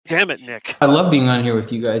Damn it, Nick. I love being on here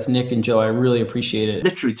with you guys, Nick and Joe. I really appreciate it.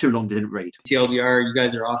 Literally too long didn't read. TLDR, you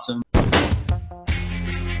guys are awesome.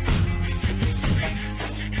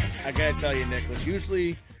 I gotta tell you, Nicholas,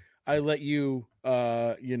 usually I let you,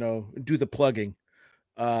 do the plugging.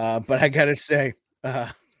 But I gotta say,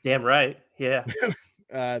 damn right. Yeah.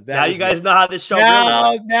 Now you guys know how this show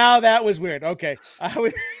now that was weird. Okay.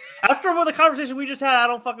 After all the conversation we just had, I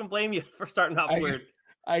don't fucking blame you for starting off weird.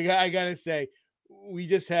 I gotta say, we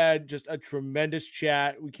just had a tremendous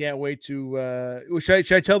chat. We can't wait to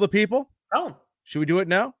should I tell the people? Tell them. Should we do it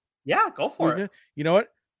now? Yeah, go for it. You know what?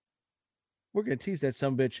 We're gonna tease that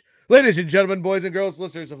sumbitch. Ladies and gentlemen, boys and girls,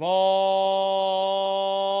 listeners of all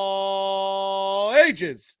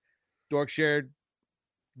ages, Dork Shared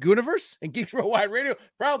Gooniverse and Geeks Worldwide Radio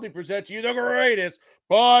proudly present to you the greatest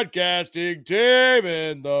podcasting team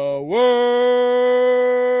in the world.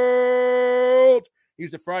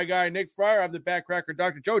 He's the Fry Guy, Nick Fryer. I'm the Backcracker,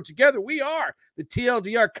 Dr. Joe. Together we are the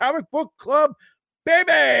TLDR Comic Book Club,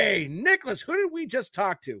 baby. Nicholas, who did we just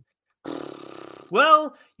talk to?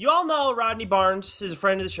 Well, you all know Rodney Barnes is a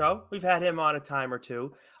friend of the show. We've had him on a time or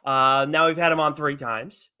two. Now we've had him on 3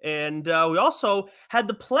 times. And we also had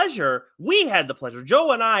the pleasure,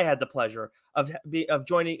 Joe and I had the pleasure of being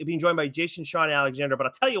joined by Jason Shawn Alexander. But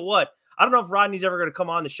I'll tell you what, I don't know if Rodney's ever going to come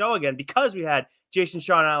on the show again because we had Jason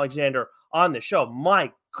Shawn Alexander on the show. My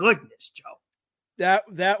goodness, Joe.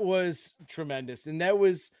 That was tremendous. And it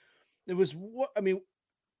was what, I mean,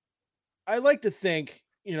 I like to think,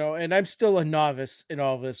 and I'm still a novice in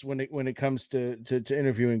all of this when it comes to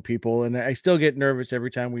interviewing people, and I still get nervous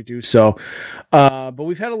every time we do so. But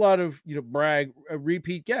we've had a lot of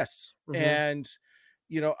repeat guests, and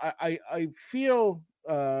I feel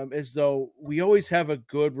as though we always have a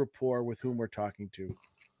good rapport with whom we're talking to,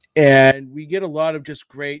 and we get a lot of just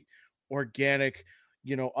great organic,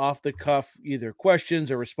 off the cuff either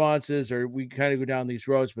questions or responses, or we kind of go down these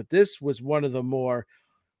roads. But this was one of the more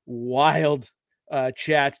wild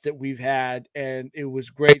chats that we've had, and it was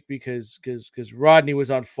great because Rodney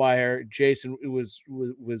was on fire. Jason was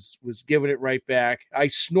giving it right back. I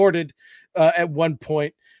snorted at one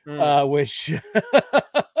point, which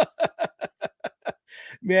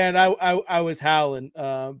man, I was howling.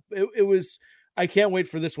 It was. I can't wait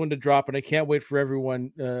for this one to drop, and I can't wait for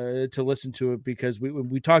everyone to listen to it, because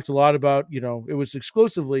we talked a lot about, it was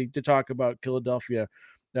exclusively to talk about Philadelphia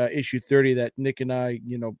issue 30 that Nick and I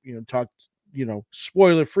talked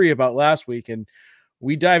spoiler free about last week, and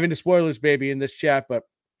we dive into spoilers, baby, in this chat. But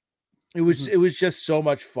it was just so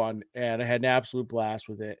much fun, and I had an absolute blast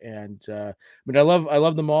with it. And I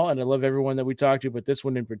love them all, and I love everyone that we talked to, but this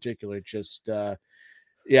one in particular, just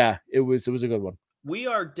it was a good one. We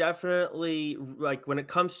are definitely, like, when it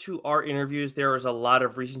comes to our interviews, there is a lot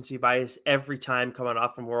of recency bias every time coming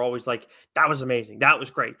off, and we're always like, that was amazing, that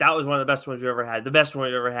was great, that was one of the best ones we've ever had, the best one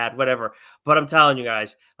we've ever had, whatever. But I'm telling you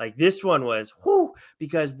guys, like, this one was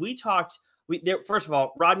because we talked. First of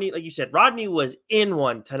all, Rodney, like you said, Rodney was in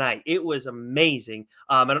one tonight. It was amazing.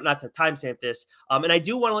 I don't not to timestamp this. And I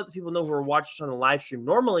do want to let the people know who are watching on the live stream.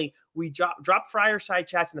 Normally, we drop fireside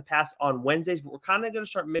chats in the past on Wednesdays, but we're kind of going to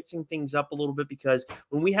start mixing things up a little bit, because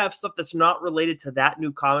when we have stuff that's not related to that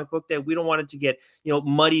new comic book day, we don't want it to get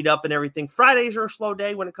muddied up and everything. Fridays are a slow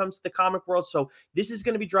day when it comes to the comic world, so this is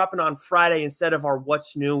going to be dropping on Friday instead of our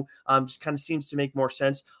What's New. Just kind of seems to make more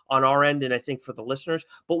sense on our end, and I think for the listeners.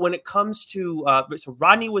 But when it comes to so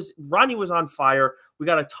Rodney was on fire. We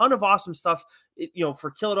got a ton of awesome stuff,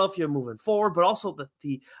 for Philadelphia moving forward, but also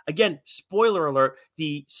the again, spoiler alert,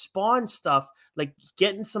 the Spawn stuff, like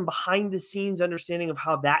getting some behind the scenes understanding of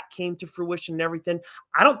how that came to fruition and everything.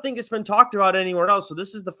 I don't think it's been talked about anywhere else, so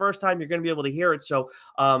this is the first time you're going to be able to hear it. So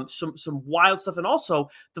some wild stuff, and also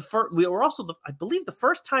I believe the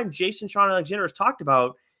first time Jason Shawn Alexander has talked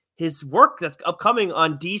about his work that's upcoming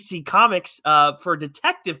on DC Comics for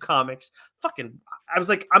Detective Comics. I'm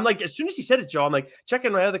like, as soon as he said it, Joe, I'm like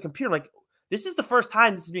checking my other computer. I'm like, this is the first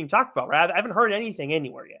time this is being talked about, right? I haven't heard anything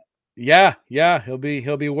anywhere yet. Yeah. He'll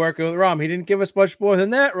be working with Rom. He didn't give us much more than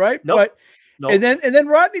that, right? Nope. And then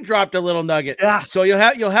Rodney dropped a little nugget. Yeah. So you'll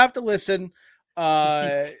have to listen.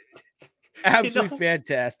 Absolutely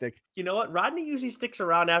fantastic. You know what? Rodney usually sticks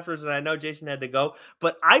around afterwards, and I know Jason had to go,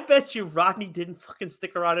 but I bet you Rodney didn't fucking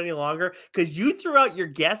stick around any longer, because you threw out your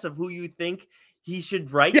guess of who you think he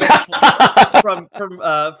should write from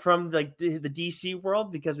like the DC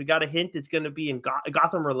world, because we got a hint it's going to be in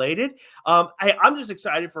Gotham related. I'm just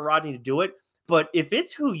excited for Rodney to do it. But if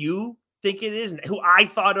it's who you think it is, and who I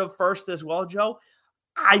thought of first as well, Joe,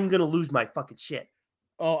 I'm going to lose my fucking shit.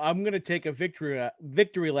 Oh, I'm going to take a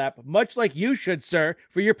victory lap, much like you should, sir,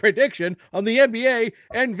 for your prediction on the NBA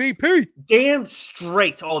MVP. Damn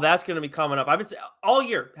straight. Oh, that's going to be coming up. I've been all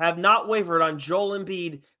year have not wavered on Joel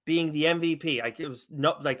Embiid being the MVP. Like it was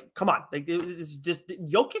no, like come on, like it's just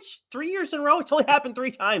Jokic 3 years in a row. It's only happened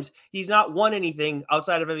 3 times. He's not won anything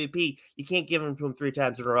outside of MVP. You can't give him to him 3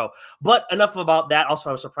 times in a row. But enough about that. Also,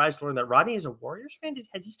 I was surprised to learn that Rodney is a Warriors fan.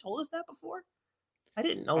 Had he told us that before? I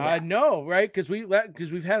didn't know that. No, right? Because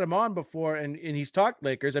we've had him on before, and he's talked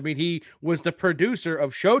Lakers. I mean, he was the producer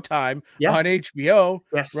of Showtime on HBO.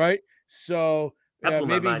 Yes, right. So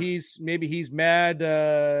maybe he's mad.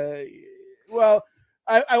 Well,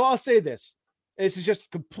 I'll say this. This is just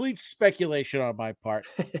complete speculation on my part,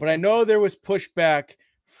 but I know there was pushback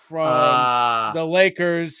from the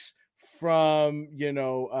Lakers, from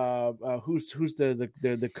who's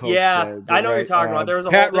the coach. Yeah, I know what you're talking about. There was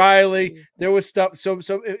Pat Riley. There was stuff. So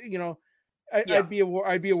I'd be a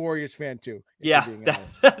Warriors fan too. Yeah,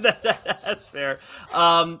 that's fair.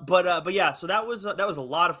 But yeah, so that was a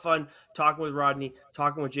lot of fun talking with Rodney,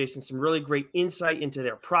 talking with Jason. Some really great insight into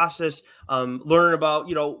their process. Learning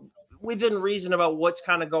about within reason about what's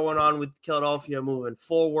kind of going on with Philadelphia moving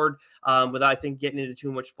forward. Without I think getting into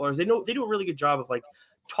too much spoilers. They do a really good job of like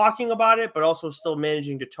talking about it, but also still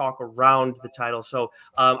managing to talk around the title. So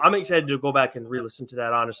I'm excited to go back and re-listen to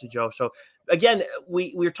that, honestly, Joe. So again,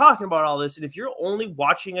 we're talking about all this, and if you're only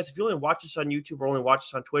watching us, if you only watch us on YouTube or only watch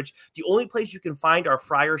us on Twitch, the only place you can find our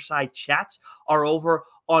Friarside chats are over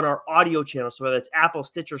on our audio channel. So whether it's Apple,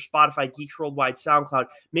 Stitcher, Spotify, Geeks Worldwide, SoundCloud,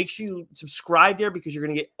 make sure you subscribe there because you're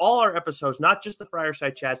going to get all our episodes, not just the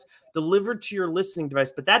Friarside chats, delivered to your listening device.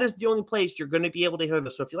 But that is the only place you're going to be able to hear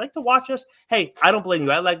this. So if you like to watch us, hey, I don't blame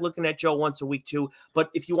you. I like looking at Joe once a week too. But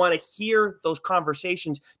if you want to hear those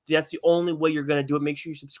conversations, that's the only way you're going to do it. Make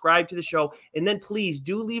sure you subscribe to the show. And then please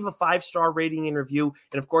do leave a 5-star rating and review.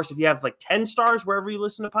 And of course, if you have like 10 stars wherever you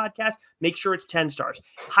listen to podcasts, make sure it's 10 stars.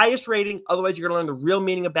 Highest rating. Otherwise, you're going to learn the real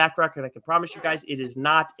meaning of back record. I can promise you guys it is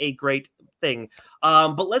not a great thing.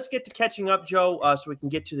 But let's get to catching up, Joe, so we can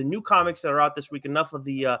get to the new comics that are out this week. Enough of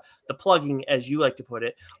the plugging, as you like to put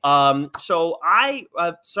it. So I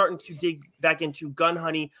starting to dig back into Gun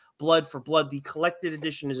Honey, Blood for Blood. The collected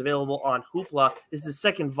edition is available on Hoopla. This is the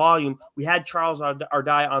second volume. We had Charles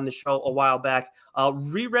Ardai on the show a while back.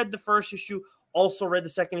 Reread the first issue. Also read the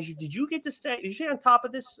second issue. Did you get to stay? Did you stay on top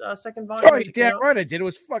of this second volume? Oh, you damn right I did. It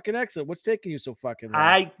was fucking excellent. What's taking you so fucking long?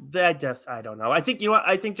 I don't know. I think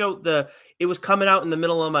I think Joe, it was coming out in the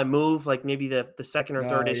middle of my move, like maybe the second or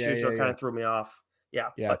third issue, so it kind of threw me off.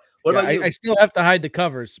 Yeah. But what about you? I still have to hide the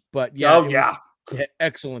covers, but yeah.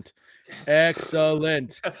 Excellent.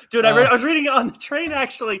 Dude, I was reading it on the train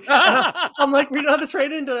actually. I'm like reading on the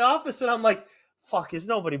train into the office, and I'm like, fuck, is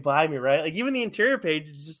nobody by me, right? Like even the interior page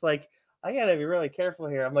is just like, I gotta be really careful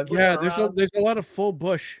here. I'm like, there's a lot of full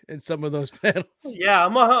bush in some of those panels. Yeah,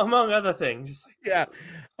 among other things. Yeah.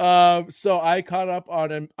 So I caught up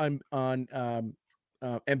on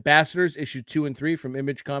Ambassadors issue 2 and 3 from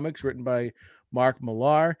Image Comics, written by Mark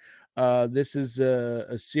Millar. This is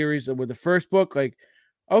a series with the first book. Like,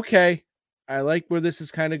 okay, I like where this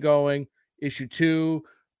is kind of going. Issue 2,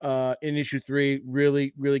 in issue 3,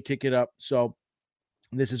 really, really kick it up. So.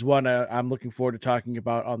 This is one I'm looking forward to talking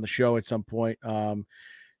about on the show at some point.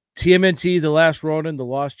 TMNT, The Last Ronin, The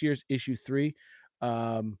Lost Years, issue 3.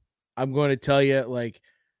 I'm going to tell you, like,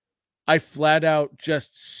 I flat out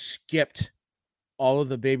just skipped all of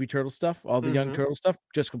the baby turtle stuff, all the young turtle stuff,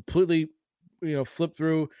 just completely, flipped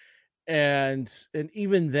through. And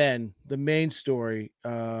even then, the main story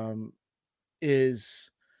is...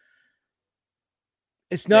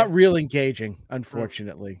 It's not real engaging,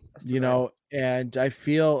 unfortunately, and I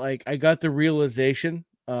feel like I got the realization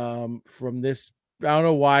from this. I don't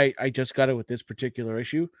know why I just got it with this particular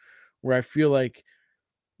issue, where I feel like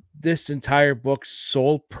this entire book's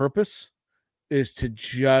sole purpose is to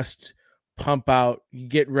just pump out,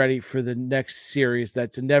 get ready for the next series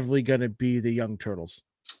that's inevitably going to be the Young Turtles.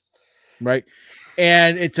 Right.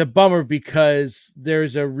 And it's a bummer because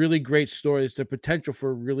there's a really great story. There's the potential for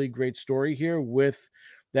a really great story here with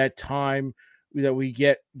that time that we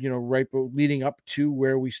get, right leading up to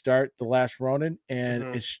where we start The Last Ronin. And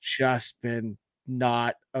it's just been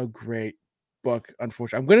not a great book,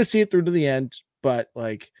 unfortunately. I'm going to see it through to the end, but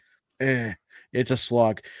it's a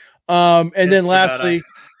slog. And then lastly,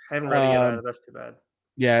 I haven't read it yet. That's too bad.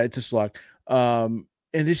 Yeah, it's a slog. And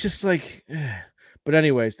it's just like, but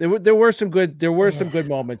anyways, there were some good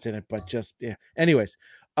moments in it, but just Anyways,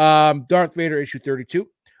 Darth Vader issue 32,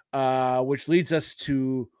 which leads us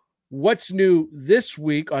to what's new this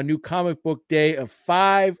week on New Comic Book Day of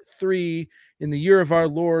 5/3 in the year of our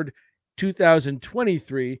Lord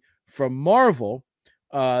 2023 from Marvel.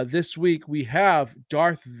 This week we have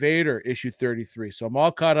Darth Vader issue 33. So I'm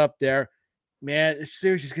all caught up there. Man, this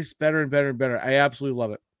series just gets better and better and better. I absolutely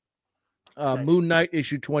love it. Nice. Moon Knight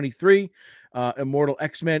issue 23, Immortal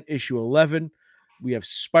X-Men issue 11. We have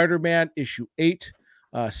Spider-Man issue 8,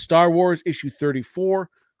 Star Wars issue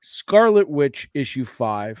 34, Scarlet Witch issue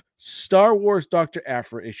 5, Star Wars Dr.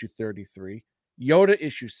 Aphra issue 33, Yoda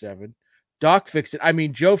issue 7,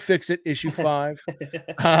 Joe Fixit issue 5,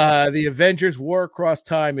 The Avengers War Across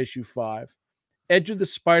Time issue 5, Edge of the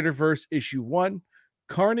Spider-Verse issue 1,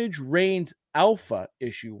 Carnage Reigns Alpha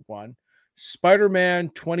issue 1, Spider-Man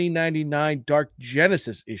 2099 Dark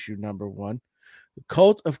Genesis issue number 1, The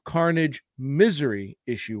Cult of Carnage Misery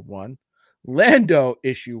issue 1, Lando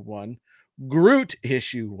issue 1, Groot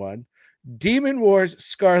issue 1, Demon Wars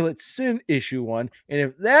Scarlet Sin issue 1. And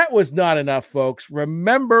if that was not enough, folks,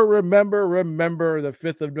 remember the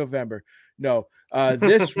 5th of November. No,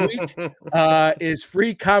 this week is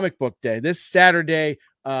Free Comic Book Day. This Saturday,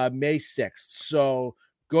 May 6th. So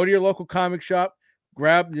go to your local comic shop.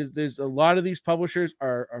 There's a lot of these publishers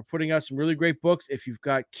are putting out some really great books. If you've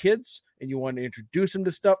got kids and you want to introduce them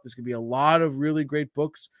to stuff, there's going to be a lot of really great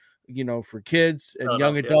books, for kids and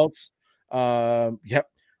young adults. Yep.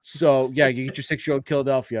 So yeah, you get your 6-year-old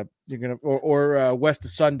Philadelphia. You're gonna or West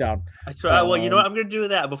of Sundown. That's right. Well, you know what? I'm gonna do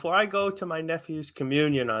that before I go to my nephew's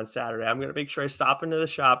communion on Saturday. I'm gonna make sure I stop into the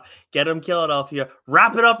shop, get him Philadelphia,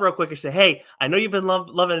 wrap it up real quick, and say, "Hey, I know you've been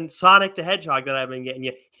loving Sonic the Hedgehog that I've been getting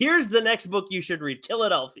you. Here's the next book you should read,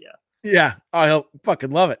 Philadelphia." Yeah, I'll fucking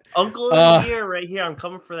love it. Uncle of the Year right here. I'm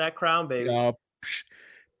coming for that crown, baby.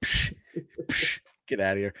 Get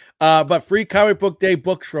out of here. But Free Comic Book Day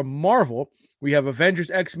books from Marvel. We have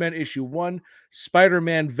Avengers X-Men issue 1,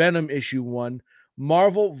 Spider-Man Venom issue 1,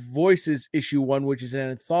 Marvel Voices issue 1, which is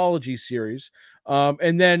an anthology series.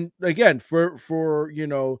 And then again, for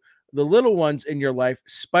the little ones in your life,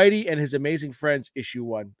 Spidey and His Amazing Friends issue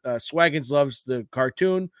 1. Swaggins loves the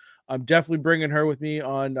cartoon. I'm definitely bringing her with me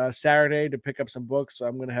on Saturday to pick up some books. So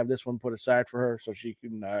I'm going to have this one put aside for her so she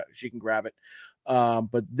can grab it.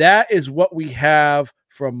 But that is what we have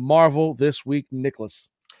from Marvel this week,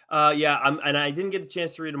 Nicholas. And I didn't get a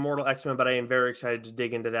chance to read Immortal X-Men, but I am very excited to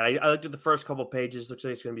dig into that. I looked at the first couple pages. Looks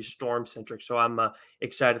like it's going to be Storm-centric, so I'm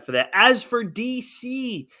excited for that. As for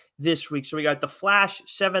DC this week, so we got The Flash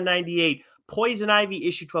 798, Poison Ivy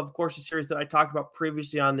issue 12, of course, a series that I talked about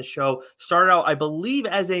previously on the show. Started out, I believe,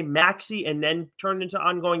 as a maxi and then turned into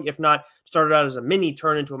ongoing. If not, started out as a mini,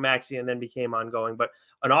 turned into a maxi, and then became ongoing. But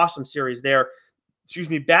an awesome series there.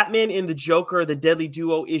 Batman and the Joker, The Deadly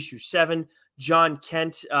Duo issue 7. John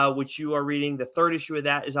Kent, which you are reading. The 3rd issue of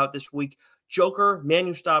that is out this week. Joker, Man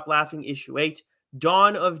Who Stopped Laughing, issue 8.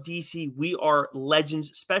 Dawn of DC, We Are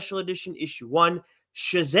Legends, special edition, issue 1.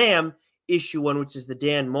 Shazam, issue 1, which is the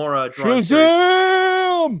Dan Mora drawing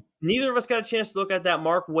series. Neither of us got a chance to look at that.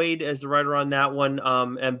 Mark Waid as the writer on that one. I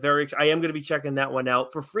am going to be checking that one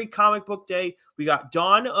out. For Free Comic Book Day, we got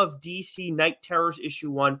Dawn of DC, Night Terrors,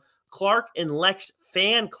 issue 1. Clark and Lex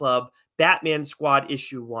Fan Club, Batman Squad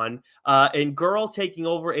issue 1, and Girl Taking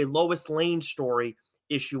Over, a Lois Lane story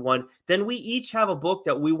issue 1. Then we each have a book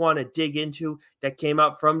that we want to dig into that came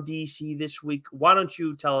out from DC this week. Why don't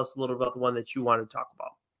you tell us a little about the one that you want to talk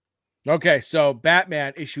about? Okay, so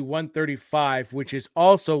Batman issue 135, which is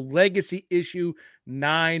also Legacy issue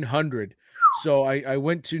 900. So I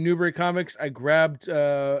went to Newbury Comics. I grabbed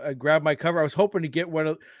my cover. I was hoping to get one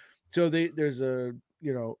of. So there's a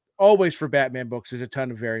always for Batman books, there's a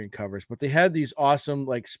ton of variant covers, but they had these awesome,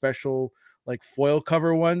 special, foil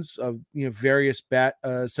cover ones of, various bat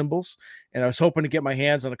symbols. And I was hoping to get my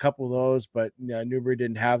hands on a couple of those, but Newbury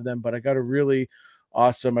didn't have them. But I got a really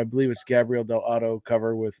awesome, I believe it's Gabriel Del Auto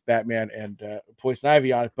cover with Batman and Poison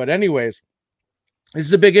Ivy on it. But anyways, this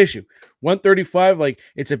is a big issue. 135,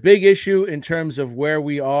 it's a big issue in terms of where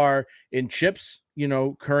we are in Chip's,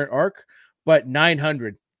 current arc, but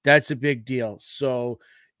 900, that's a big deal. So,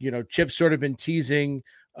 Chip's sort of been teasing,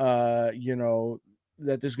 that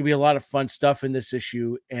there's going to be a lot of fun stuff in this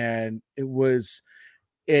issue. And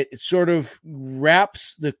it sort of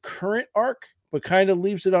wraps the current arc, but kind of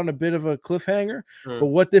leaves it on a bit of a cliffhanger. But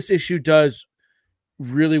what this issue does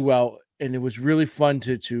really well, and it was really fun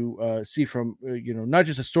to see from, not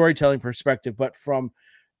just a storytelling perspective, but from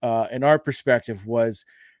an art perspective, was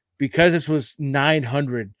because this was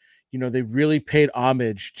 900, they really paid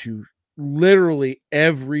homage to literally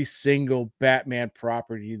every single Batman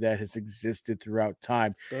property that has existed throughout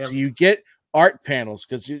time. Damn. So you get art panels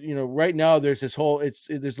because right now there's this whole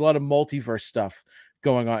there's a lot of multiverse stuff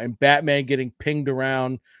going on, and Batman getting pinged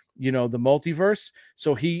around you know, the multiverse.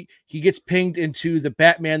 So he gets pinged into the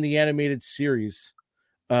Batman the Animated Series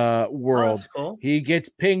world. that's cool. He gets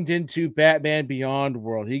pinged into Batman Beyond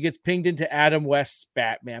world. He gets pinged into Adam West's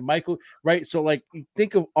Batman. Michael, right? So like, you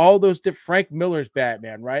think of all those different Frank Miller's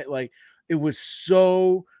Batman, right? Like, it was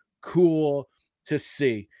so cool to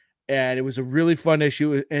see, and it was a really fun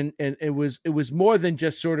issue. And it was more than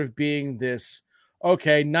just sort of being this,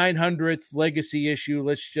 okay, 900th legacy issue.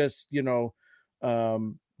 Let's just, you know,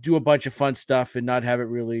 do a bunch of fun stuff and not have it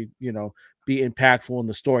really, you know, be impactful in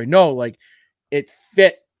the story. No, like, it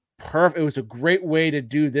fit perfect. It was a great way to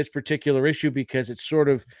do this particular issue because it sort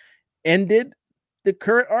of ended the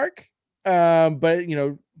current arc. But you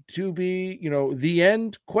know, to be, you know, the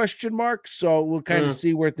end question mark. So we'll kind of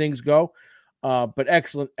see where things go. But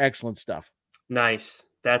excellent stuff. Nice.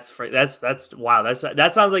 That's wow.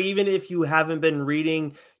 That sounds like, even if you haven't been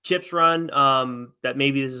reading Chip's run, that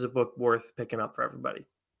maybe this is a book worth picking up for everybody.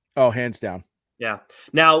 Oh, hands down. Yeah.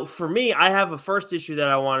 Now, for me, I have a first issue that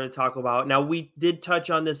I wanted to talk about. Now, we did touch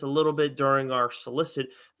on this a little bit during our solicit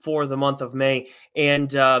for the month of May.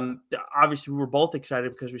 And obviously, we were both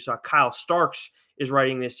excited because we saw Kyle Starks is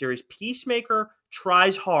writing this series. Peacemaker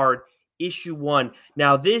Tries Hard, issue 1.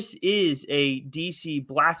 Now, this is a DC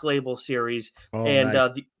Black Label series. And nice.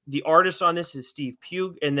 The artist on this is Steve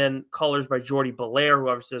Pugh, and then colors by Jordi Belair, who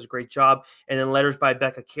obviously does a great job. And then letters by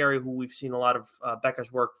Becca Carey, who we've seen a lot of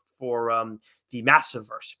Becca's work for the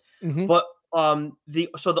Massiveverse. But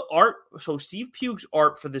so Steve Pugh's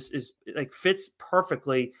art for this is like fits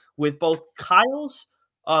perfectly with both Kyle's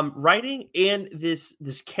writing and this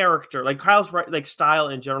character, like Kyle's like style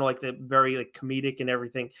in general, like the very like comedic and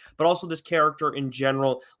everything, but also this character in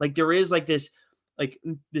general. Like, there is like this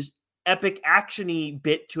epic actiony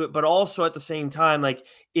bit to it, but also at the same time, like,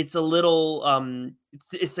 it's a little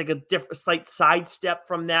it's like a different slight sidestep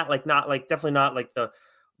from that, like not like definitely not like the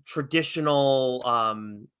traditional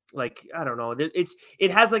like, I don't know,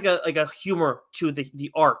 it has like a humor to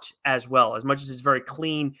the art as well, as much as it's very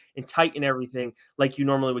clean and tight and everything like you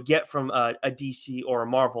normally would get from a DC or a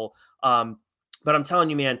Marvel. But I'm telling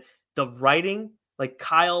you, man, the writing, like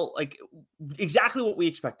Kyle, like exactly what we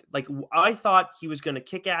expected. Like, I thought he was going to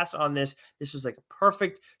kick ass on this. This was like a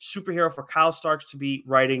perfect superhero for Kyle Starks to be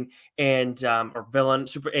writing, and or villain,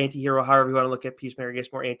 super anti-hero, however you want to look at Peacemaker, I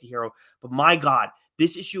guess more anti-hero. But my God,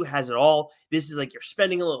 this issue has it all. This is like, you're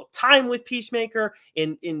spending a little time with Peacemaker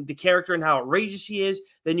in the character and how outrageous he is.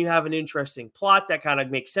 Then you have an interesting plot that kind of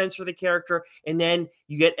makes sense for the character. And then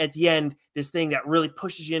you get at the end this thing that really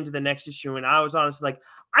pushes you into the next issue. And I was honestly like,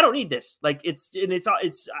 I don't need this. Like, it's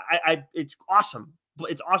awesome.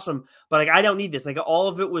 It's awesome. But like, I don't need this. Like, all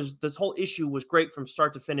of it was, this whole issue was great from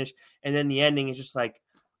start to finish. And then the ending is just like,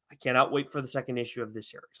 I cannot wait for the second issue of this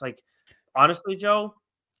series. Like, honestly, Joe,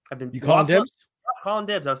 I've been calling dibs? Calling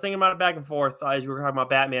dibs. I was thinking about it back and forth as we were talking about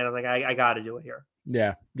Batman. I was like, I got to do it here.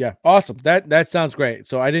 Yeah. Awesome. That sounds great.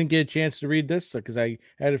 So I didn't get a chance to read this because I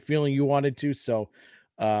had a feeling you wanted to. So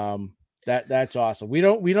that's awesome. We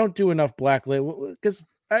don't do enough Black Label because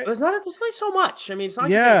there's not so much. I mean, it's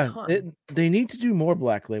not a ton. They need to do more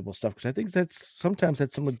Black Label stuff because I think that's some of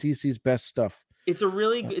DC's best stuff. It's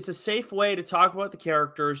a safe way to talk about the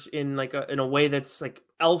characters in a way that's like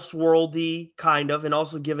Elseworldy kind of, and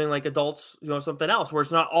also giving like adults, you know, something else where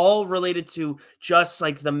it's not all related to just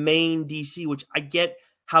like the main DC, which I get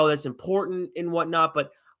how that's important and whatnot,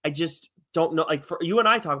 but I just don't know. Like, for you and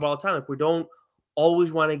I talk about all the time, like, we don't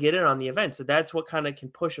always want to get in on the events. So that's what kind of can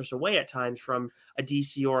push us away at times from a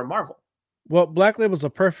DC or a Marvel. Well, Black Label is a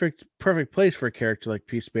perfect place for a character like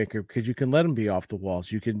Peacemaker because you can let him be off the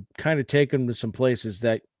walls. You can kind of take him to some places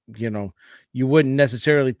that, you know, you wouldn't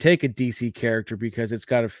necessarily take a DC character because it's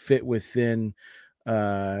got to fit within,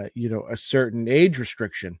 you know, a certain age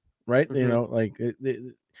restriction, right? Mm-hmm. You know, like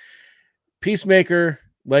Peacemaker,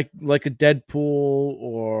 like a Deadpool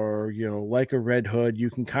or, you know, like a Red Hood, you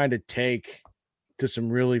can kind of take to some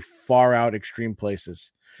really far out extreme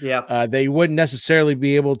places. Yeah. They wouldn't necessarily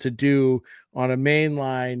be able to do on a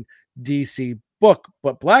mainline DC book,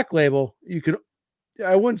 but Black Label, you could,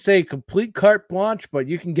 I wouldn't say complete carte blanche, but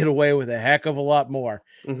you can get away with a heck of a lot more.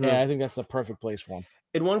 Mm-hmm. And I think that's the perfect place for them.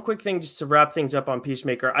 And one quick thing, just to wrap things up on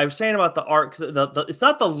Peacemaker, I was saying about the art, it's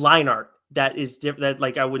not the line art that is different. That,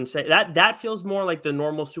 like, I wouldn't say that feels more like the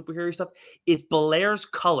normal superhero stuff. It's Belair's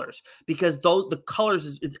colors, because the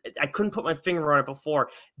colors I couldn't put my finger on it before.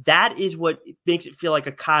 That is what makes it feel like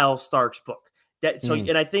a Kyle Starks book.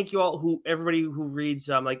 And I think everybody who reads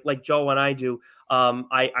like Joe and I do,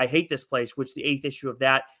 I Hate This Place, which the 8th issue of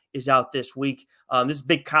that is out this week. This is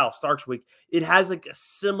big Kyle Starks week. It has like a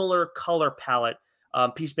similar color palette.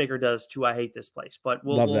 Peacemaker does too. I Hate This Place, but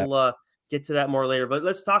we'll get to that more later. But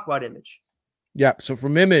let's talk about Image. Yeah. So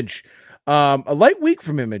from Image, a light week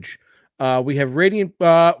from Image. We have Radiant.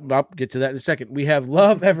 I'll get to that in a second. We have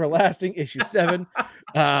Love Everlasting issue 7,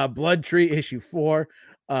 Blood Tree issue 4,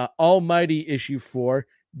 Almighty issue 4,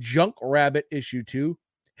 Junk Rabbit issue 2.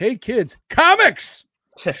 Hey kids, comics.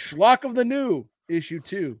 Schlock of the New issue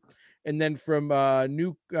 2, and then from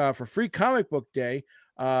for Free Comic Book Day,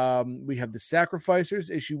 we have The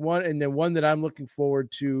Sacrificers issue 1, and then one that I'm looking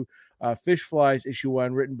forward to, Fish Flies issue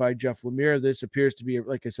 1, written by Jeff Lemire. This appears to be,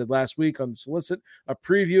 like I said last week on the Solicit, a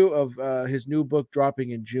preview of his new book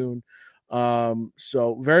dropping in June.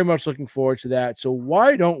 So very much looking forward to that. So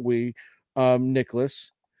why don't we,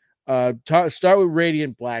 Nicholas, start with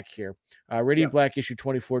Radiant Black here. Radiant Black issue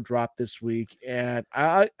 24 dropped this week, and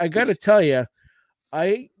I got to tell you,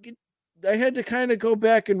 I had to kind of go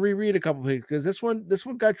back and reread a couple of things because this one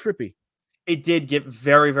got trippy. It did get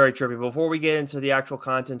very, very trippy. Before we get into the actual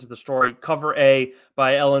content of the story, cover A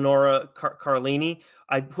by Eleonora Carlini,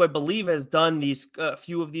 who I believe has done these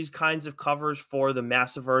few of these kinds of covers for the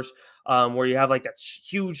Massiverse, where you have like that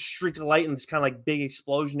huge streak of light and this kind of like big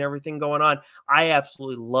explosion, everything going on. I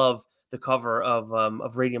absolutely love the cover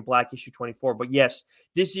of Radiant Black issue 24. But yes,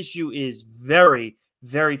 this issue is very,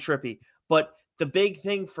 very trippy. But the big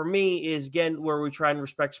thing for me is, again, where we try and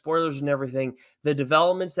respect spoilers and everything, the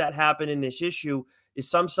developments that happen in this issue is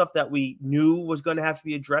some stuff that we knew was going to have to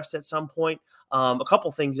be addressed at some point. A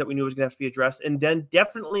couple things that we knew was going to have to be addressed. And then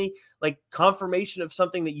definitely like confirmation of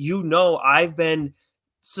something that, I've been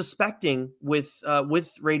suspecting with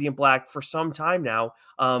Radiant Black for some time now.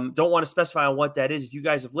 Don't want to specify on what that is. If you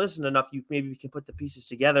guys have listened enough, maybe we can put the pieces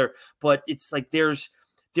together. But it's like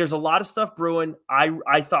there's a lot of stuff brewing.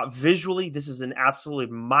 I thought visually this is an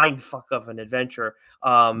absolutely mind fuck of an adventure.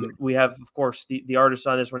 We have, of course, the artist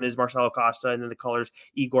on this one is Marcelo Costa, and then the colors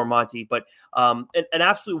Igor Monti. But an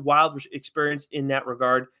absolute wild experience in that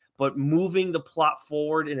regard. But moving the plot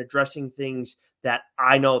forward and addressing things that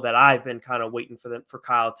I know that I've been kind of waiting for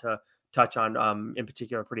Kyle to touch on, in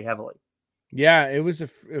particular, pretty heavily. Yeah, it was a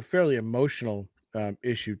fairly emotional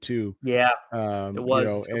issue too. Yeah, it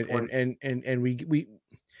was. And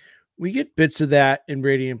we get bits of that in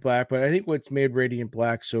Radiant Black, but I think what's made Radiant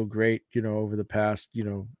Black so great, over the past,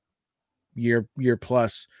 year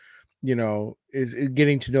plus, is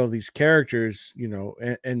getting to know these characters,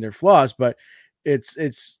 and their flaws. But it's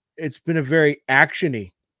been a very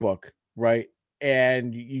actiony book, right?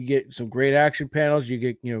 And you get some great action panels, you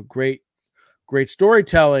get great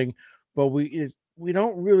storytelling, but we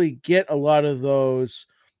don't really get a lot of those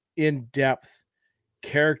in-depth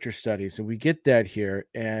character studies, and we get that here.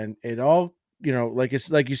 And it all, like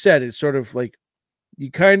you said, it's sort of like you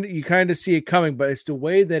kind of see it coming, but it's the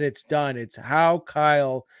way that it's done. It's how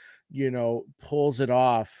Kyle pulls it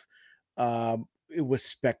off. It was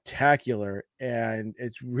spectacular, and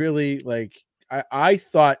it's really like I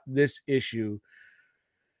thought this issue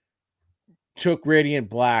took Radiant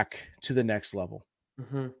Black to the next level.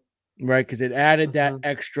 Right, because it added that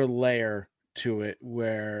extra layer to it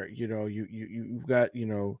where you've got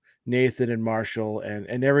Nathan and Marshall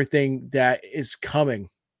and everything that is coming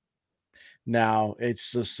now.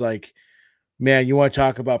 It's just like, man, you want to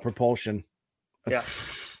talk about propulsion. Yeah.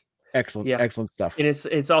 Excellent stuff. And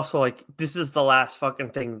it's also like, this is the last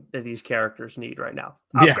fucking thing that these characters need right now.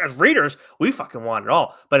 Yeah. As readers, we fucking want it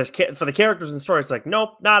all. But for the characters in the story, it's like,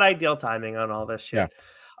 nope, not ideal timing on all this shit.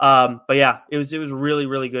 Yeah. But yeah, it was a really,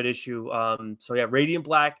 really good issue. So yeah, Radiant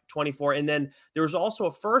Black 24. And then there was also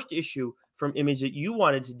a first issue from Image that you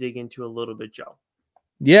wanted to dig into a little bit, Joe.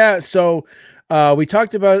 Yeah. So we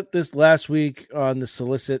talked about this last week on the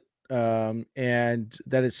Solicit, and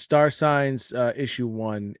that is Star Signs issue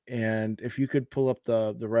 1. And if you could pull up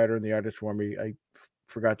the writer and the artist for me, I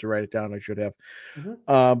forgot to write it down. I should have.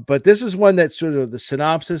 But this is one that sort of the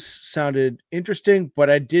synopsis sounded interesting, but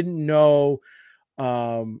I didn't know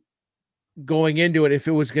going into it if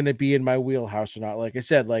it was going to be in my wheelhouse or not. Like I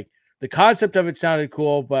said, like the concept of it sounded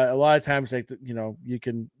cool, but a lot of times, like you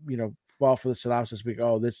can fall for the synopsis, we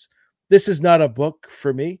go, oh, this is not a book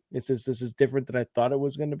for me. This is different than I thought it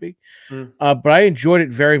was going to be. But I enjoyed it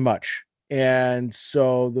very much. And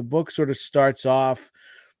so the book sort of starts off,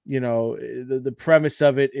 the premise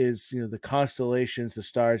of it is, the constellations, the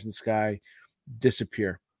stars in the sky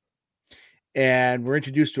disappear. And we're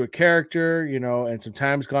introduced to a character, and some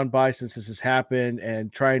time's gone by since this has happened,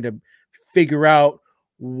 and trying to figure out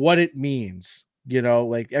what it means.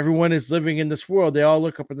 Like everyone is living in this world. They all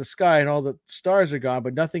look up in the sky and all the stars are gone,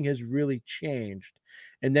 but nothing has really changed.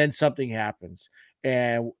 And then something happens.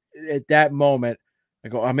 And at that moment, I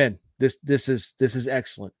go, I'm in. This is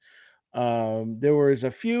excellent. There was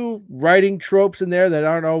a few writing tropes in there that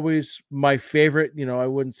aren't always my favorite. I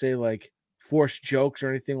wouldn't say like forced jokes or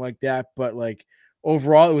anything like that, but like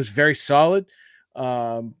overall, it was very solid.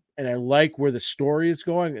 And I like where the story is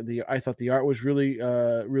going. I thought the art was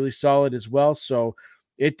really solid as well. So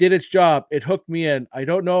it did its job. It hooked me in. I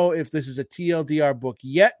don't know if this is a TLDR book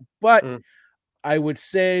yet, but I would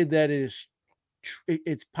say that it's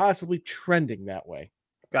possibly trending that way.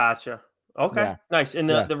 Gotcha. Okay, Yeah. nice. And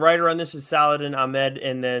the writer on this is Saladin Ahmed,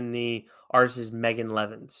 and then the artist is Megan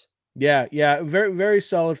Levins. Yeah, very, very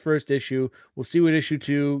solid first issue. We'll see what issue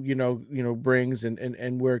 2, brings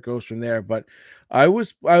and where it goes from there. But I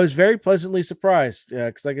was very pleasantly surprised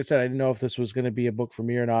because, like I said, I didn't know if this was going to be a book for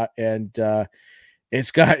me or not, and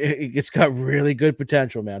it's got really good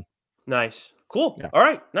potential, man. Nice. Cool. Yeah. All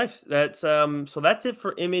right. Nice. That's so that's it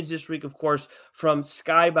for Image this week, of course, from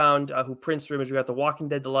Skybound, who prints through Image. We got The Walking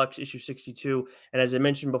Dead Deluxe issue 62. And as I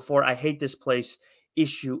mentioned before, I Hate This Place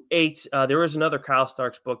issue 8. There is another Kyle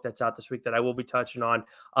Starks book that's out this week that I will be touching on.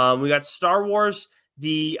 We got Star Wars,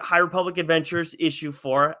 The High Republic Adventures issue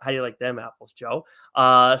 4. How do you like them apples, Joe?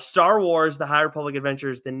 Star Wars, The High Republic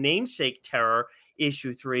Adventures, The Namesake Terror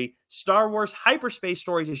issue 3, Star Wars Hyperspace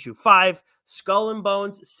Stories issue 5, Skull and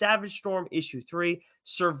Bones Savage Storm issue 3,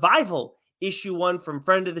 Survival issue 1 from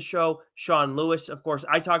friend of the show Sean Lewis. Of course,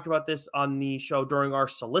 I talked about this on the show during our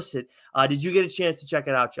solicit. Did you get a chance to check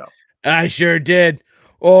it out, Joe? I sure did.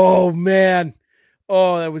 Oh man,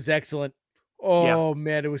 that was excellent.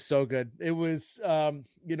 Man, it was so good. It was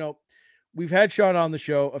we've had Sean on the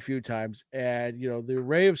show a few times, and the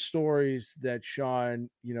array of stories that Sean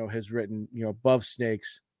has written, Above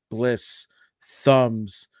Snakes, Bliss,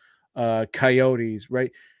 Thumbs, Coyotes,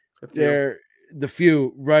 right? They're the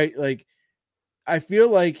few, right? Like, I feel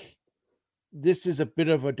like this is a bit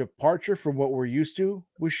of a departure from what we're used to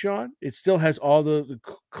with Sean. It still has all the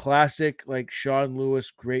classic, like Sean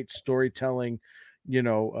Lewis, great storytelling,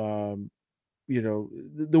 the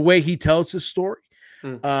way he tells his story.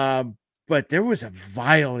 But there was a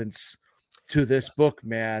violence to this book,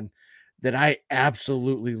 man, that I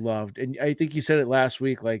absolutely loved. And I think you said it last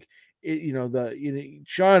week, like,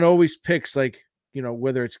 Sean always picks, like,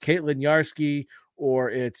 whether it's Caitlin Yarsky or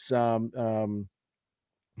it's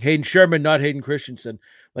Hayden Sherman, not Hayden Christensen,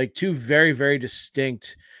 like two very, very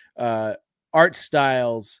distinct art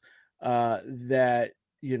styles that,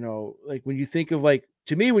 like when you think of, like,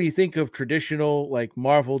 to me, when you think of traditional, like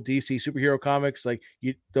Marvel, DC superhero comics, like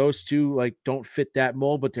those two, like, don't fit that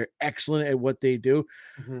mold, but they're excellent at what they do.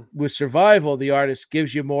 With Survival, the artist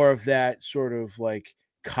gives you more of that sort of like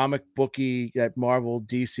comic booky, that Marvel,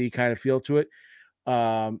 DC kind of feel to it.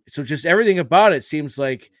 So just everything about it seems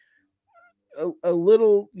like a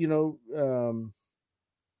little, little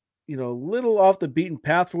off the beaten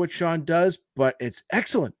path for what Sean does, but it's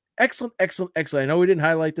excellent. Excellent. I know we didn't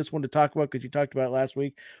highlight this one to talk about because you talked about it last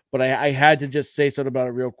week, but I had to just say something about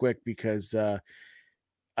it real quick because I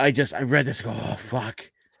read this and go, oh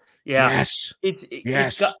fuck. Yeah. Yes.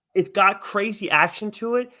 It's got crazy action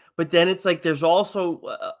to it, but then it's like there's also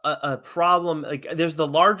a problem. Like there's the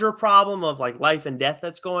larger problem of like life and death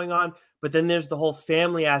that's going on, but then there's the whole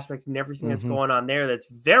family aspect and everything that's going on there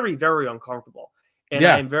that's very, very uncomfortable. And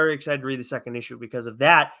I'm very excited to read the second issue because of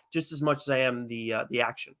that, just as much as I am the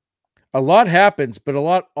action. A lot happens, but a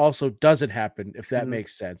lot also doesn't happen, if that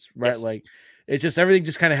makes sense, right? Yes. Like it just, everything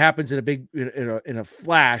just kind of happens in a big, in a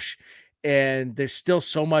flash, and there's still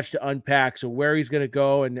so much to unpack. So where he's going to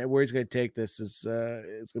go and where he's going to take this is,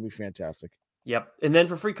 it's going to be fantastic. Yep. And then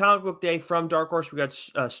for Free Comic Book Day from Dark Horse, we got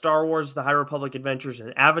Star Wars, The High Republic Adventures,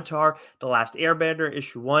 and Avatar, The Last Airbender,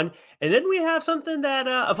 issue 1. And then we have something that,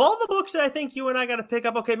 of all the books that I think you and I got to pick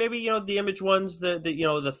up, okay, maybe, the Image ones,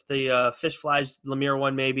 the Fish Flies, Lemire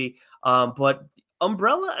one, maybe. But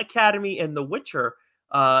Umbrella Academy and The Witcher,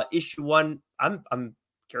 issue 1, I'm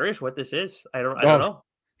curious what this is. I don't know.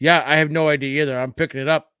 Yeah, I have no idea either. I'm picking it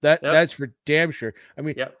up. That's for damn sure. I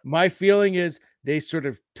mean, my feeling is they sort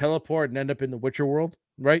of teleport and end up in the Witcher world,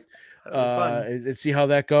 right? And see how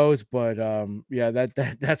that goes. But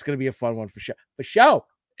that's going to be a fun one for sure. For sure.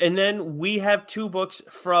 And then we have 2 books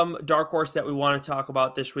from Dark Horse that we want to talk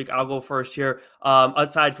about this week. I'll go first here.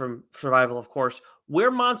 Aside from Survival, of course, Where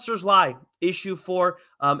Monsters Lie, issue 4.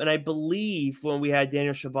 And I believe when we had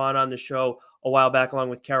Daniel Shaban on the show a while back, along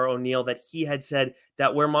with Kara O'Neill, that he had said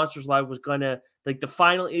that Where Monsters Lie was gonna, like, the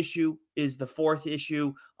final issue is the 4th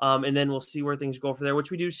issue, and then we'll see where things go from there,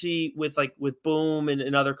 which we do see with Boom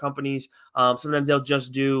and other companies. Sometimes they'll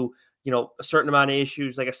just do, a certain amount of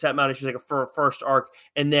issues, like a set amount of issues, like a first arc,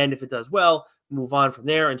 and then if it does well, move on from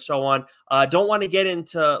there and so on. Don't want to get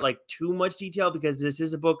into like too much detail because this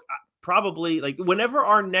is a book probably like whenever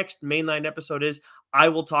our next mainline episode is, I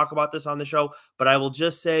will talk about this on the show, but I will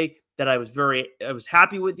just say that I was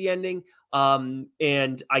happy with the ending.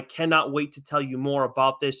 And I cannot wait to tell you more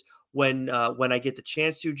about this when I get the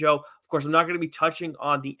chance to, Joe. Of course, I'm not going to be touching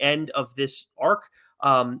on the end of this arc.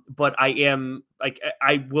 But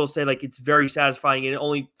I will say like, it's very satisfying, and it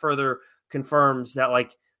only further confirms that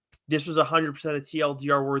like, this was 100% a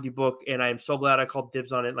TLDR worthy book. And I am so glad I called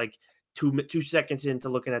dibs on it. Like, 2 seconds into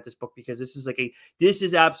looking at this book, because this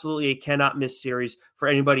is absolutely a cannot miss series for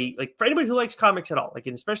anybody who likes comics at all. Like,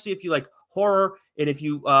 and especially if you like horror, and if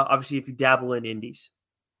you obviously if you dabble in indies.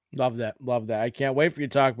 Love that. I can't wait for you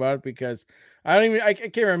to talk about it, because I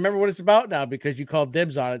can't remember what it's about now, because you called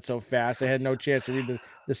dibs on it so fast. I had no chance to read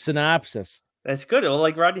the synopsis. That's good. Well,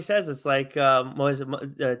 like Rodney says, it's like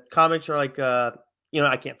comics are like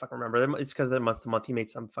I can't fucking remember. It's because they're month to month. He made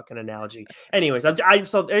some fucking analogy. Anyways,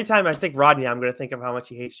 so anytime I think Rodney, I'm going to think of how much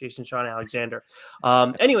he hates Jason Shawn Alexander.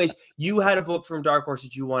 Anyways, you had a book from Dark Horse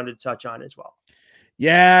that you wanted to touch on as well.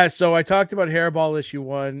 Yeah, so I talked about Hairball issue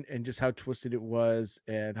 1 and just how twisted it was,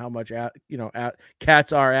 and how much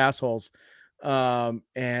cats are assholes. And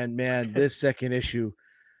man, this second issue,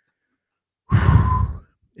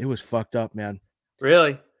 it was fucked up, man.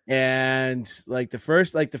 Really? And like the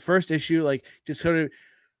first issue, like just sort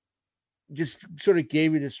of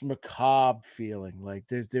gave you this macabre feeling. Like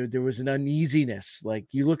there was an uneasiness. Like,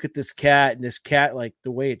 you look at this cat, and this cat, like the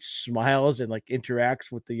way it smiles and like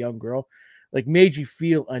interacts with the young girl, like made you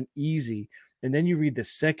feel uneasy. And then you read the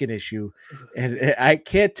second issue, and I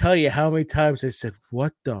can't tell you how many times I said,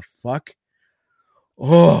 "What the fuck?"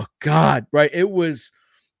 Oh God, right?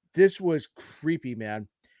 This was creepy, man.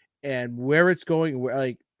 And where it's going,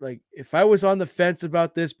 like if I was on the fence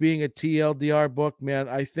about this being a TLDR book, man,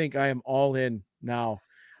 I think I am all in now.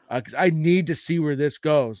 'Cause I need to see where this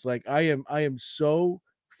goes. Like, I am so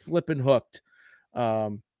flipping hooked.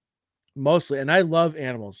 Mostly, and I love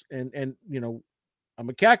animals, and I'm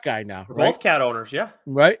a cat guy now. We're right? both cat owners, yeah.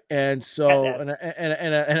 Right. And so,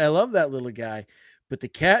 and I love that little guy, but the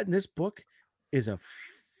cat in this book is a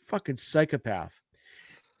fucking psychopath.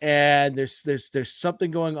 And there's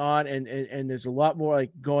something going on, and there's a lot more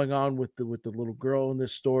like going on with the little girl in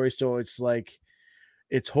this story. So it's like,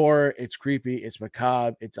 it's horror, it's creepy, it's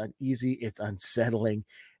macabre, it's uneasy, it's unsettling,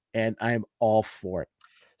 and I am all for it.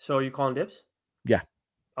 So are you calling dibs? Yeah.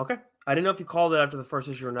 Okay. I didn't know if you called it after the first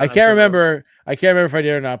issue or not. I can't remember if I did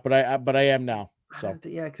or not, but I am now. So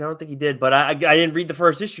yeah, because I don't think he did, but I didn't read the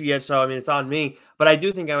first issue yet, so I mean it's on me. But I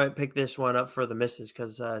do think I might pick this one up for the missus,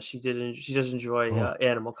 because she does enjoy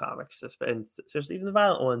animal comics, and seriously, even the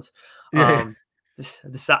violent ones. I'm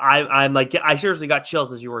like, I seriously got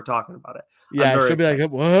chills as you were talking about it. Yeah, she'll be like,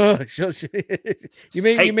 "Whoa!" You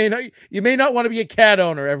may not want to be a cat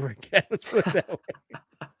owner ever again. Let's put it that way.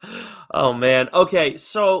 Oh man. Okay,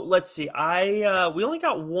 so let's see. We only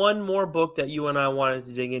got one more book that you and I wanted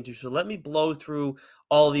to dig into. So let me blow through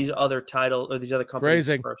all these other titles, or these other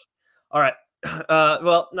companies first. All right.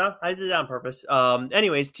 Well, no, I did it on purpose.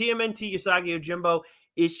 Anyways, TMNT Usagi Yojimbo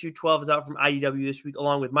issue 12 is out from IDW this week,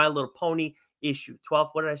 along with My Little Pony issue 12.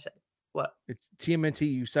 What did I say? What? It's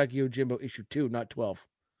TMNT Usagi Yojimbo issue 2, not 12.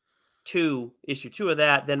 Issue 2 of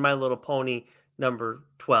that, then My Little Pony number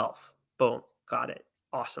 12. Boom. Got it.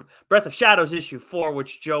 Awesome. Breath of Shadows issue 4,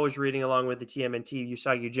 which Joe is reading along with the TMNT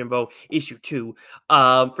Usagi Yojimbo issue 2.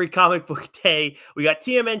 Free Comic Book Day. We got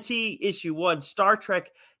TMNT issue 1, Star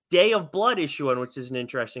Trek Day of Blood issue 1, which is an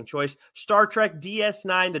interesting choice. Star Trek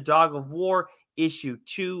DS9, The Dog of War issue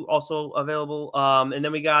 2, also available. And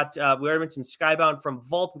then we got, we already mentioned Skybound from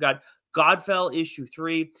Vault. We got Godfell issue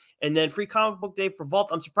 3, and then Free Comic Book Day for Vault.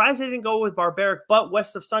 I'm surprised they didn't go with Barbaric, but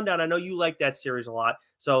West of Sundown, I know you like that series a lot,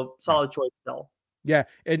 so solid choice still. Yeah,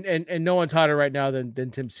 and no one's hotter right now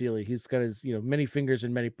than Tim Seeley. He's got his many fingers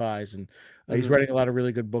and many pies, and he's writing a lot of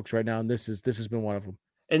really good books right now, and this has been one of them.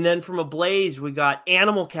 And then from Ablaze, we got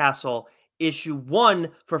Animal Castle issue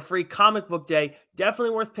 1 for Free Comic Book Day.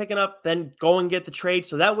 Definitely worth picking up. Then go and get the trade,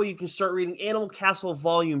 so that way you can start reading Animal Castle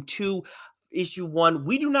Volume 2. Issue 1.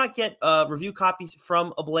 We do not get review copies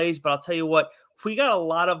from Ablaze, but I'll tell you what, we got a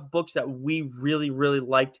lot of books that we really, really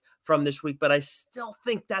liked from this week, but I still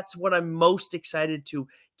think that's what I'm most excited to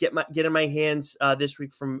get in my hands this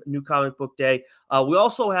week from New Comic Book Day. We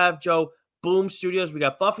also have, Joe, Boom Studios. We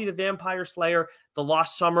got Buffy the Vampire Slayer, The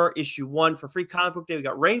Lost Summer issue 1 for Free Comic Book Day. We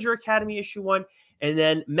got Ranger Academy issue 1, and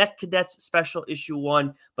then Mech Cadets Special issue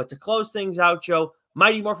 1. But to close things out, Joe,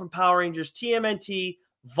 Mighty Morphin Power Rangers TMNT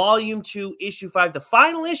Volume 2, Issue 5, the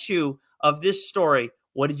final issue of this story.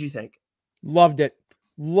 What did you think? Loved it.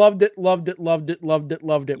 Loved it.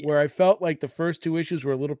 Where I felt like the first 2 issues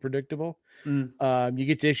were a little predictable. You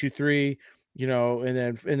get to issue 3,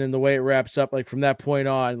 and then the way it wraps up, like from that point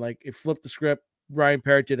on, like it flipped the script. Ryan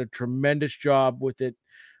Parrott did a tremendous job with it.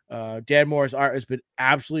 Dan Moore's art has been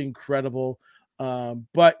absolutely incredible.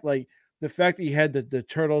 But like the fact that you had the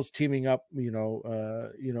Turtles teaming up,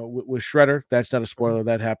 with Shredder, that's not a spoiler.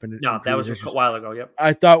 That happened. No, that was a while ago. Yep.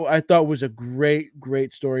 I thought it was a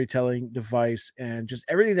great storytelling device, and just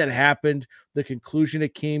everything that happened, the conclusion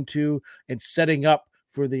it came to, and setting up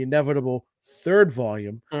for the inevitable 3rd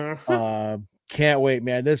volume. Can't wait,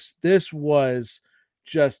 man. This was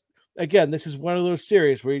just, again, this is one of those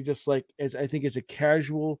series where you just like, as I think as a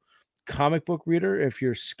casual comic book reader, if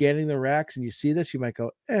you're scanning the racks and you see this, you might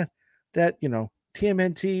go, that,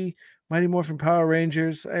 TMNT, Mighty Morphin Power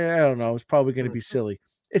Rangers, I don't know, it's probably going to be silly.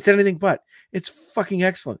 It's anything but. It's fucking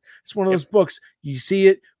excellent. It's one of those books, you see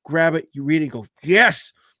it, grab it, you read it, and go,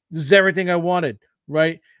 yes, this is everything I wanted,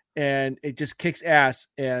 right? And it just kicks ass.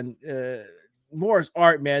 And Moore's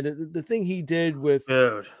art, man, the thing he did with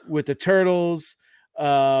the Turtles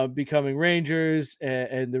becoming Rangers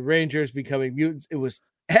and the Rangers becoming mutants, it was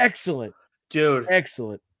excellent, dude.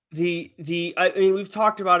 Excellent. I mean, we've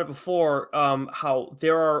talked about it before, how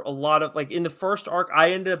there are a lot of, like, in the first arc,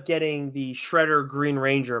 I ended up getting the Shredder Green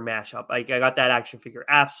Ranger mashup. I got that action figure.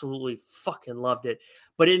 Absolutely fucking loved it.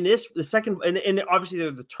 But in this, the second, and obviously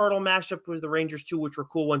the Turtle mashup was the Rangers too, which were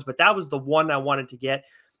cool ones, but that was the one I wanted to get.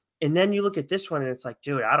 And then you look at this one and it's like,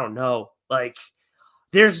 dude, I don't know. Like,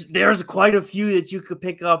 there's quite a few that you could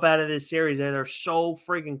pick up out of this series, and they're so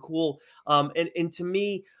freaking cool. And to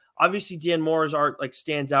me, obviously Dan Moore's art like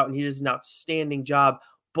stands out, and he does an outstanding job.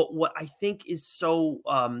 But what I think is so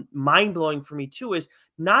mind-blowing for me too is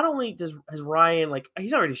not only has Ryan, like,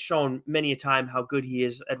 he's already shown many a time how good he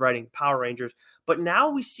is at writing Power Rangers, but now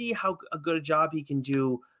we see how good a job he can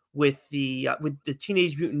do with the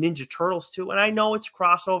Teenage Mutant Ninja Turtles too. And I know it's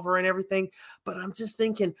crossover and everything, but I'm just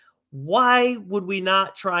thinking, why would we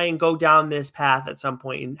not try and go down this path at some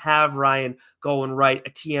point and have Ryan go and write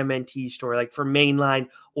a TMNT story, like for Mainline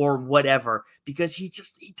or whatever, because he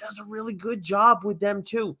does a really good job with them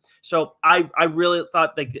too. So I really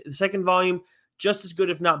thought, like, the second volume, just as good,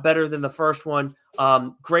 if not better than the first one.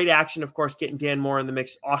 Great action, of course, getting Dan Moore in the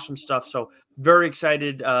mix. Awesome stuff. So very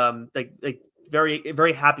excited. Very,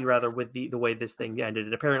 very happy rather with the way this thing ended.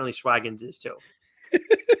 And apparently Swaggins is too.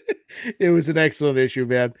 It was an excellent issue,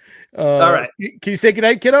 man. All right. Can you say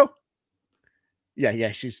goodnight, kiddo?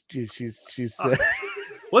 Yeah. She's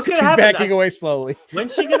what's going to happen? She's backing away slowly.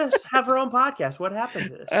 When's she going to have her own podcast? What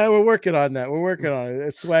happened to this? We're working on that. We're working on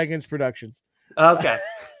it. Swaggins Productions. Okay.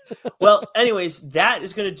 Well, anyways, that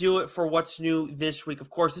is going to do it for what's new this week. Of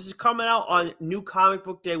course, this is coming out on New Comic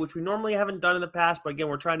Book Day, which we normally haven't done in the past, but again,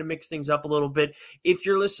 we're trying to mix things up a little bit. If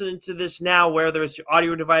you're listening to this now, whether it's your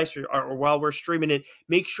audio device or while we're streaming it,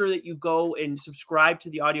 make sure that you go and subscribe to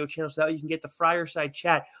the audio channel so that you can get the Friarside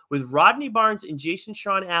Chat with Rodney Barnes and Jason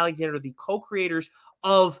Sean Alexander, the co-creators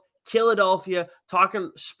of Philadelphia,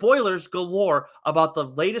 talking spoilers galore about the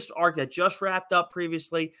latest arc that just wrapped up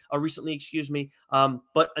recently, excuse me.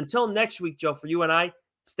 But until next week, Joe, for you and I,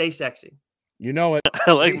 stay sexy. You know it.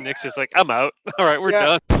 I like Nick's just like, I'm out. All right, we're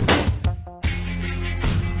done.